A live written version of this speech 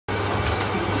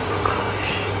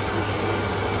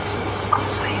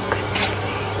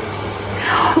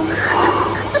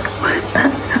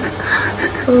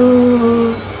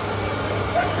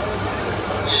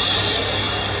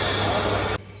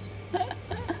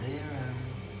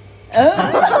Oh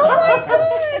my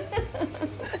god!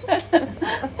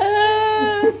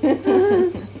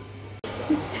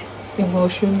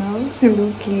 Emotional si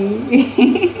Luki.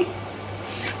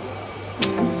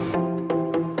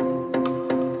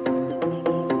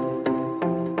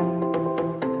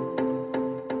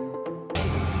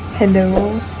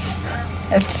 Hello.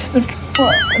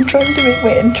 I'm trying to make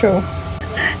my intro.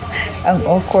 Ang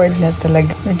awkward na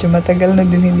talaga. Medyo matagal na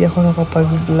din hindi ako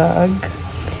nakapag-vlog.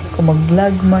 Kung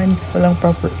mag-vlog man, walang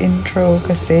proper intro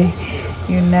kasi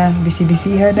yun na,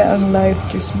 busy-busyhan na ang life.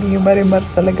 Just me, marimar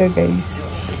talaga guys.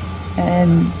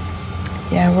 And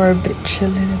yeah, we're a bit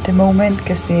chilling at the moment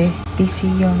kasi busy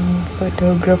yung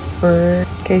photographer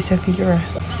kay Safira.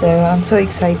 So I'm so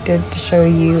excited to show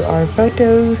you our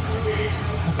photos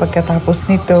pagkatapos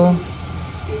nito.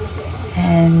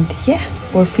 And yeah,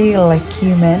 we'll feel like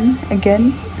human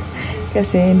again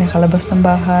kasi nakalabas ng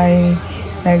bahay,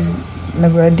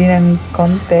 nag-ready ng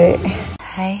konti.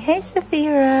 Hi,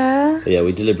 Safira. But yeah,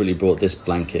 we deliberately brought this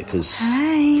blanket because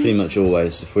pretty much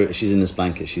always if she's in this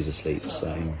blanket, she's asleep.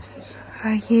 So,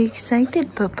 are you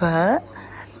excited, Papa?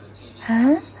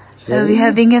 Huh? Are we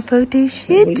having a photo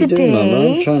shoot today? What are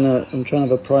you doing, Mama? I'm trying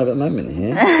to have a private moment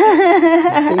here.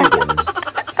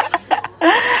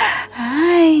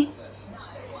 Hi.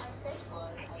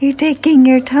 You're taking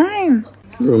your time.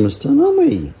 We're almost done, aren't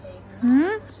we?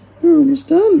 Hmm? We're almost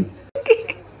done.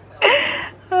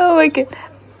 Oh my god.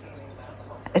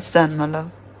 It's done, my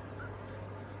love.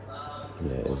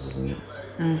 Yeah, it is, isn't it?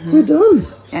 We're done.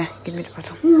 Yeah, give me the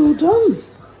bottle. We're all done.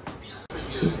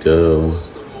 Good girl.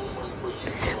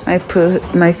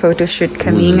 My photo shoot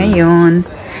kami ngayon.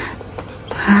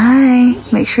 Hi.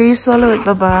 Make sure you swallow it,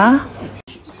 Baba.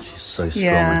 She's so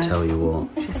strong, I tell you what.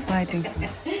 She's fighting.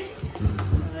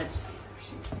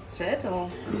 Shit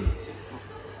or?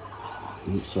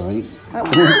 Oops, sorry. Oh.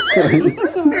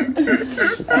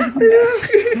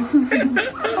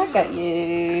 I got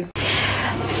you.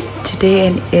 Today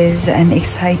is an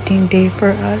exciting day for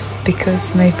us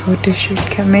because may photo shoot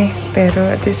kami.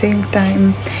 Pero at the same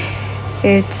time,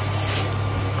 it's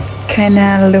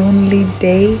kinda lonely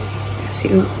day.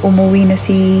 Kasi umuwi na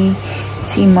si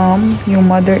mom, yung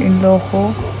mother-in-law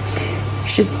ko.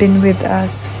 She's been with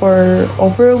us for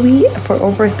over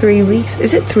 3 weeks.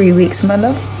 Is it 3 weeks, my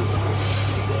love?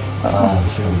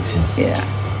 3 weeks, yes. Yeah.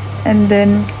 And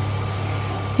then,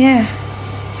 yeah,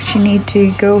 she need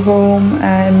to go home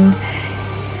and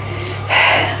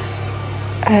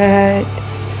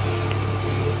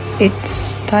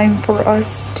it's time for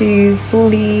us to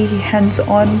fully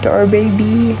hands-on to our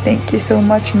baby. Thank you so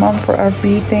much, Mom, for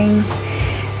everything.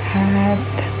 And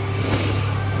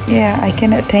yeah, I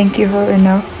cannot thank you her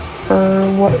enough for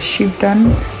what she's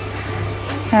done.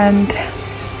 And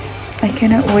I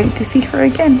cannot wait to see her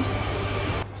again.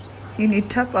 You need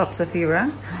top up, Safira.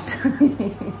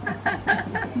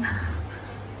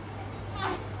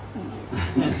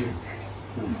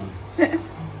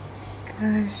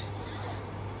 Gosh.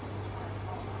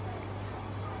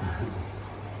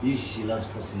 Usually she loves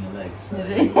crossing her legs. So.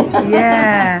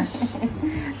 Yeah.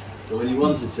 But when you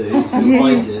wanted to, you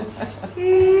fight it.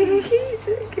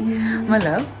 My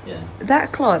love, Yeah.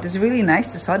 that cloth is really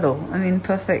nice to swaddle. I mean,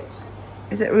 perfect.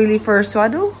 Is it really for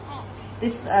swaddle?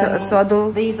 This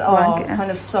swaddle these are blanket.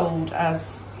 kind of sold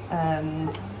as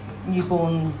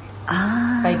newborn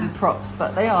baby props,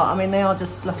 but they are. I mean, they are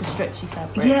just like a stretchy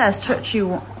fabric. Yeah, stretchy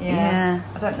one. Yeah.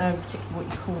 I don't know particularly what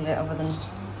you call it other than.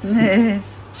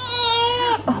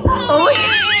 Oh my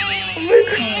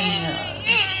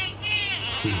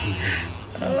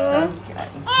god.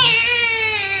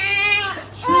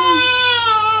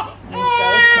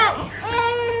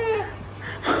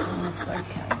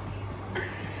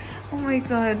 Oh my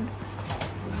god.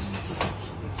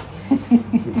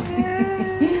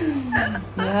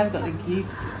 You have got the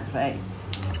cutest little face.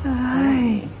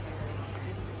 Hi.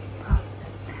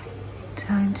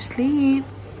 Time to sleep.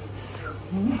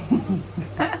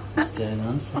 What's going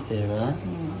on, Safira?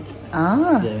 Ah.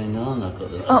 What's going on? I've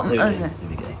got the. Oh, there we go. okay. There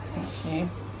we go. Thank you.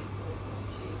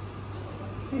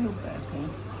 Little burpee.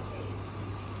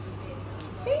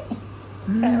 See?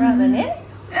 Get around the neck.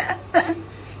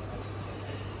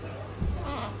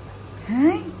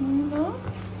 Hi.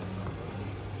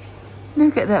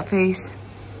 Look at that face.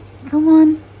 Come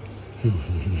on.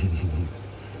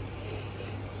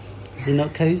 Is it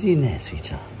not cozy in there,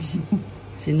 sweetheart?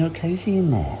 Is it not cozy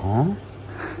in there, huh?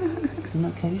 Is it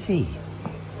not cozy?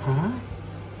 Huh?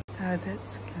 Oh,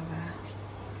 that's clever.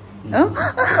 Oh.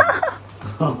 Very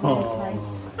Oh,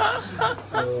 close.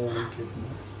 my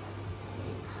goodness.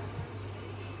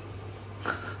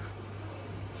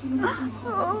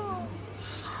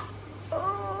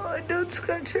 Oh, Oh, don't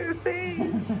scratch her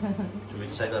face. Do you want me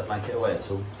to take that blanket away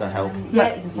at all? Does that help?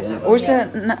 Yeah, you can take that one. Where's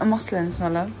the muslins, my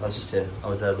love? I was just here. I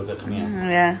was there a little bit coming out.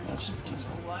 Yeah. I just use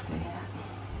that.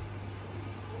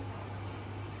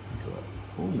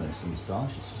 Almost a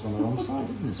moustache. It's just on the wrong side,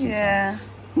 isn't it? Yeah.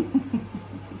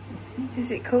 Is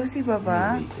it cozy,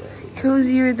 Baba? There we go.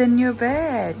 Cozier than your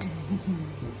bed.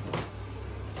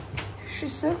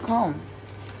 She's so calm.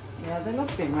 Yeah, they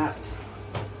love being wrapped.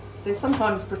 They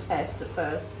sometimes protest at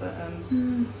first, but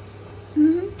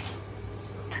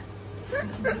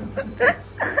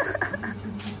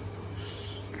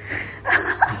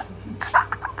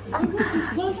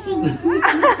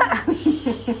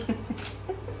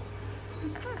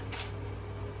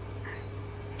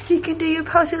You can do your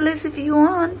pouty lips if you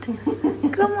want.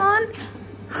 Come on.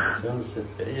 Yeah,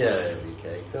 there we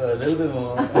go. Go on, a little bit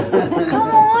more.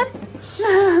 Come on.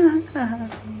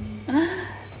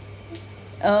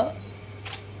 Oh.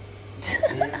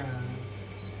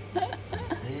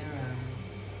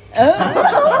 Oh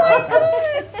my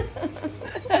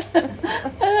god.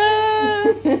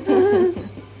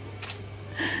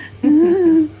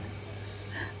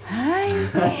 Hi.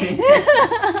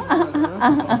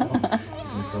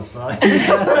 Cross-eyed.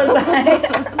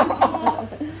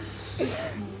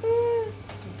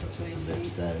 Touching the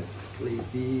lips there.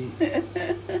 Sleepy. There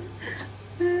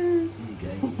you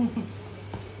go.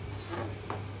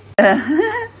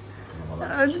 Oh,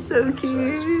 That's so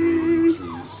cute.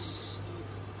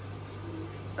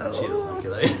 She don't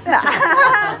like it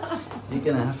though. You're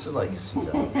gonna have to like it,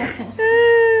 sweetheart.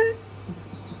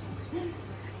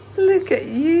 Look at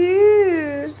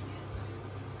you.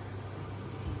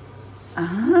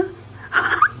 Uh-huh.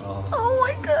 Oh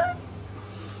my god.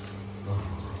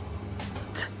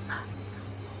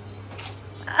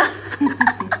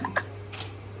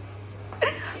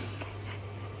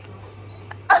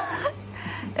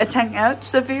 A tongue out,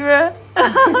 Safira.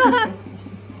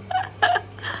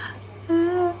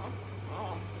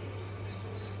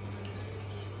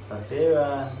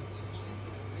 Safira.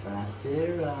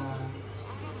 Safira.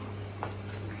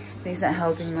 He's not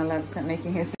helping, my love. He's not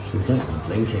making his... She's not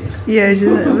blinking. Yeah, she's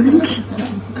not blinking.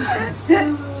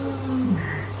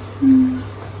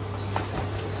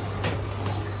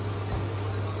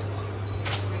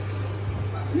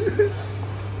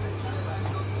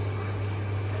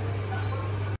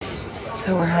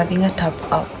 So we're having a top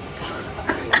up.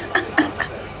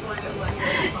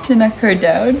 To knock her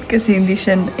down kasi hindi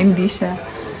siya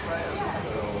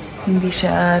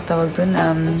tawag doon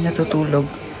natutulog.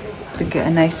 To get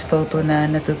a nice photo na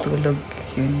natutulog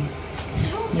yun.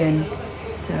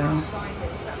 So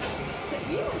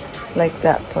like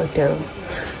that photo.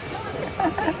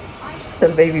 The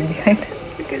baby behind us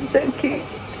looking so cute.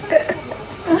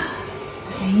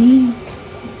 Hey,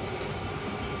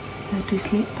 go to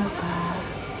sleep, Papa.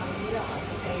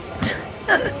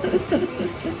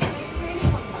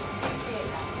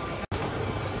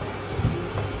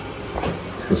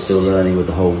 We're still learning with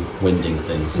the whole winding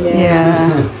thing, so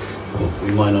Yeah.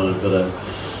 we might not have got a...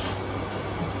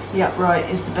 the upright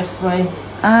is the best way.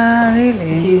 Ah, If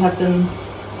really? you have them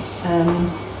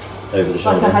over the like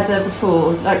shoulder. I had her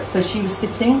before, like so she was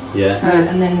sitting, Yeah. so,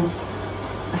 and then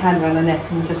a hand around her neck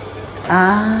and just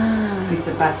Ah. move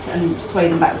the back and sway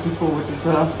them backwards and forwards as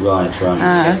well. Right.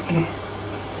 Ah, okay.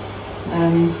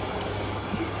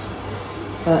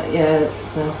 But yeah,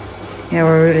 it's Yeah,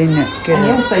 we're really not good.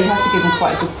 and also you have to give them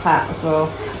quite a good pat as well.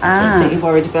 I Ah. think you're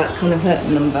worried about kind of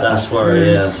hurting them, but That's worry,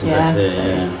 yeah, that's exactly it,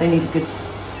 yeah. they need a good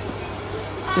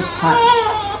pat.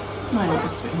 My little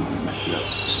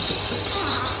sweetheart.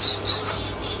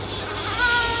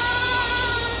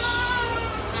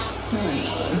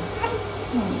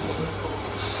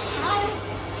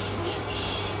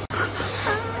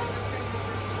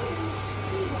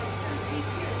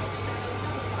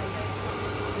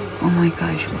 Oh my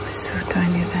god, she looks so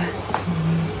tiny there.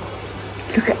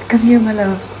 Look at, come here, my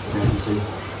love. Let's see.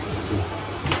 Let's see.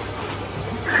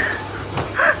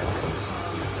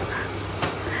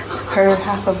 Her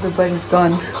half of the butt is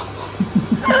gone.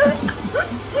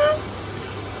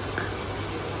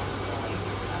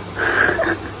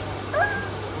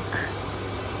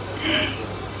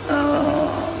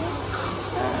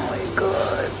 Oh my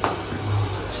god.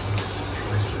 Jeez,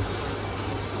 priceless.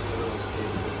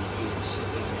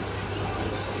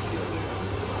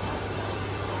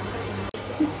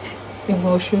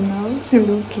 Emotional, si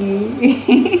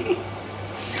Luki.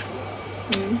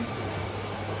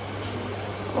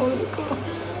 Oh, look.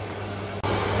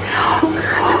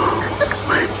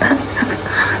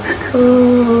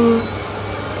 Oh.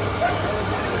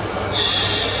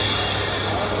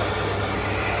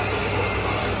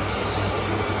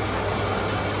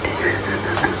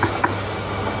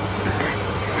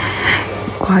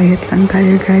 quiet lang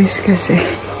tayo guys kasi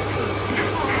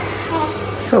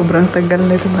sobrang tagal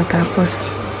na ito matapos.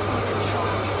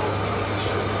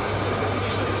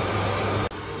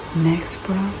 Next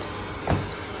props.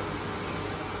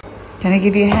 Can I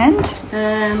give you a hand?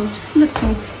 Just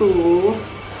looking for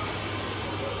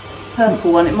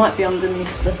purple one. It might be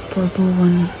underneath the Purple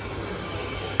one.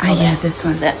 Ah, yeah, this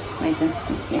one. There. Amazing.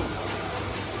 Thank you.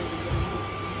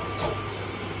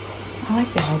 I like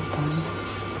the headband.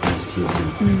 That's cute, isn't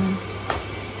it? Mm.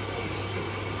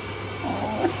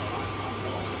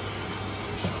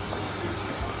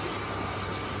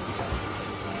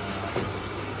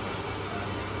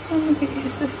 Oh, look at you,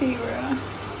 Sophia.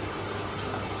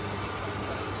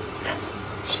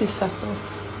 She's supple.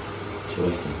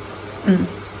 Choicy. Mm.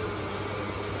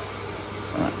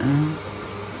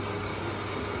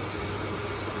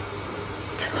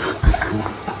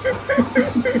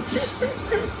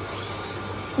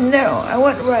 No, I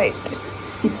want right.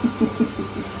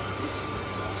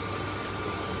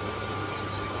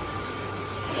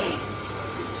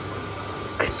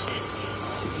 Goodness me.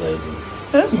 She's lazy.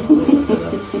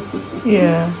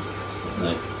 Yeah.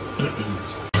 No.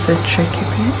 It's the tricky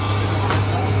bit.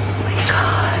 Oh my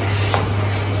gosh.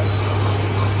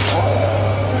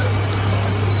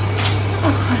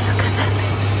 Oh, look at that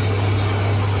lips.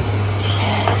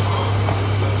 Yes.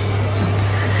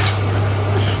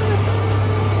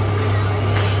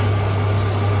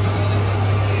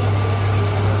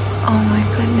 Oh my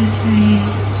goodness me.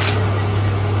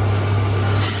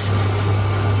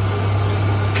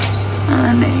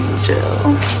 An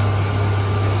angel.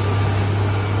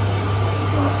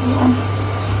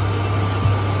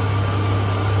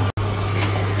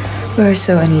 We're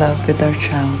so in love with our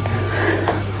child.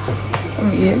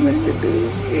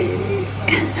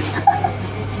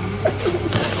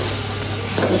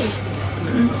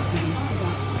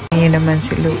 Ngayon naman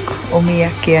si Luke.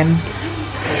 Umiyak yan.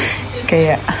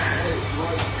 Kaya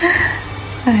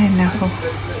ay nako.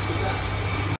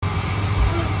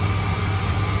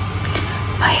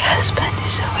 My husband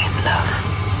is so in love.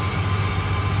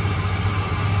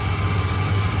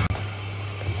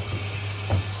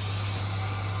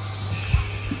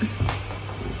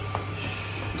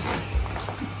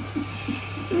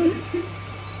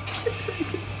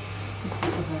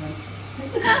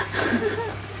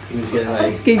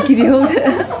 Can you hold it?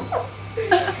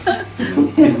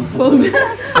 Hold it.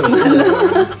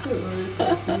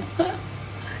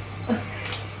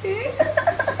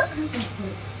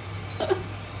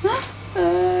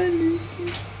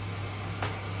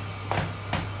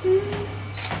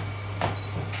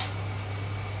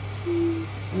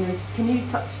 Yes. Can you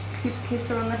kiss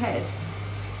her on the head?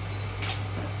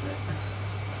 That's it.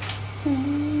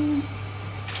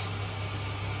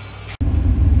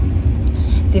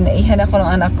 Tinaihan ako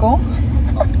ng anak ko.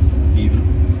 Even.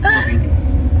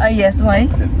 Ah, yes, why?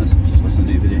 Okay, let's do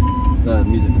video.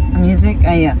 Music. Music?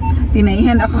 Ah, yeah.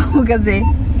 Tinaihan ako kasi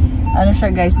ano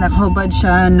siya guys, nakahubad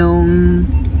siya nung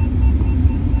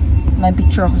may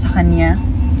picture ako sa kanya.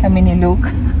 Kami ni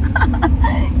Luke.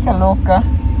 Kaloka.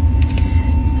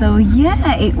 So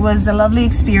yeah, it was a lovely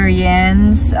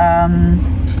experience.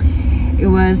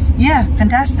 It was, yeah,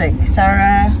 fantastic.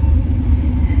 Sarah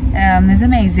is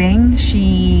amazing.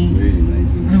 She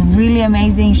really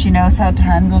amazing. She knows how to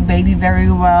handle baby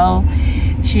very well.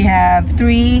 She have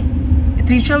three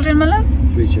children, my love?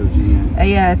 3 children, yeah.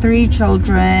 Yeah, 3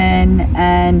 children,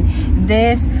 and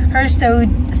her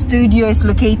studio is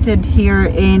located here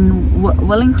in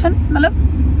Wellington, my love?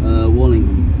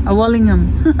 Wallingham.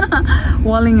 Wallingham.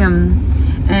 Wallingham.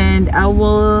 And I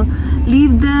will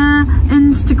leave the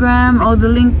Instagram or the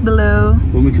link below.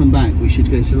 When we come back, we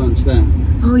should go to lunch there.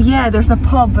 Oh yeah, there's a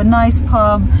pub, a nice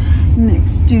pub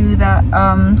next to that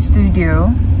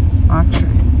studio.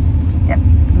 Actually, yep.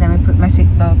 Let me put my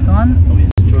seatbelt on. Oh yeah,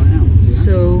 try it out.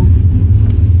 So,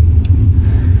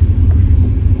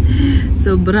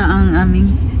 sobra ang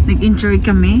aming nag-enjoy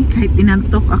kami kahit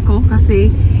inantok ako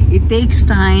kasi it takes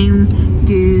time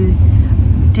to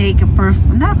take a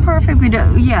not perfect video,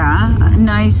 yeah, a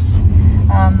nice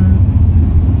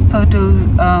photo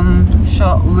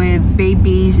shot with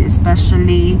babies,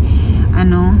 especially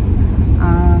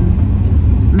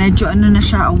medyo na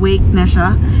siya, awake na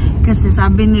siya kasi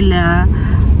sabi nila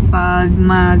pag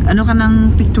ano ka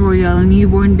ng pictorial,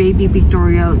 newborn baby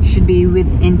pictorial, should be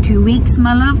within 2 weeks,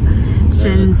 my love,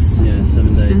 since 7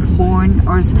 days, since born,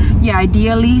 or yeah,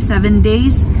 ideally 7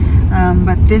 days,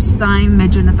 but this time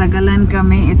medyo natagalan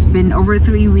kami. It's been over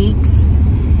 3 weeks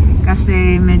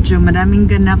kasi medyo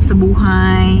madaming ganap sa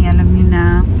buhay, alam niyo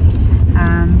na.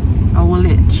 I will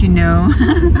let you know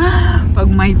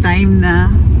pag may time na.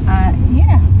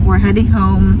 Yeah, we're heading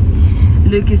home.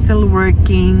 Luke is still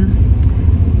working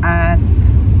at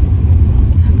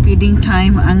feeding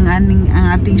time ang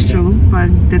ating show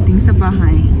pagdating sa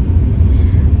bahay.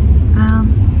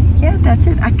 Yeah, that's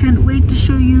it. I can't wait to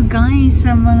show you guys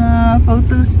sa mga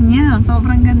photos niya.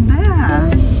 Sobrang ganda.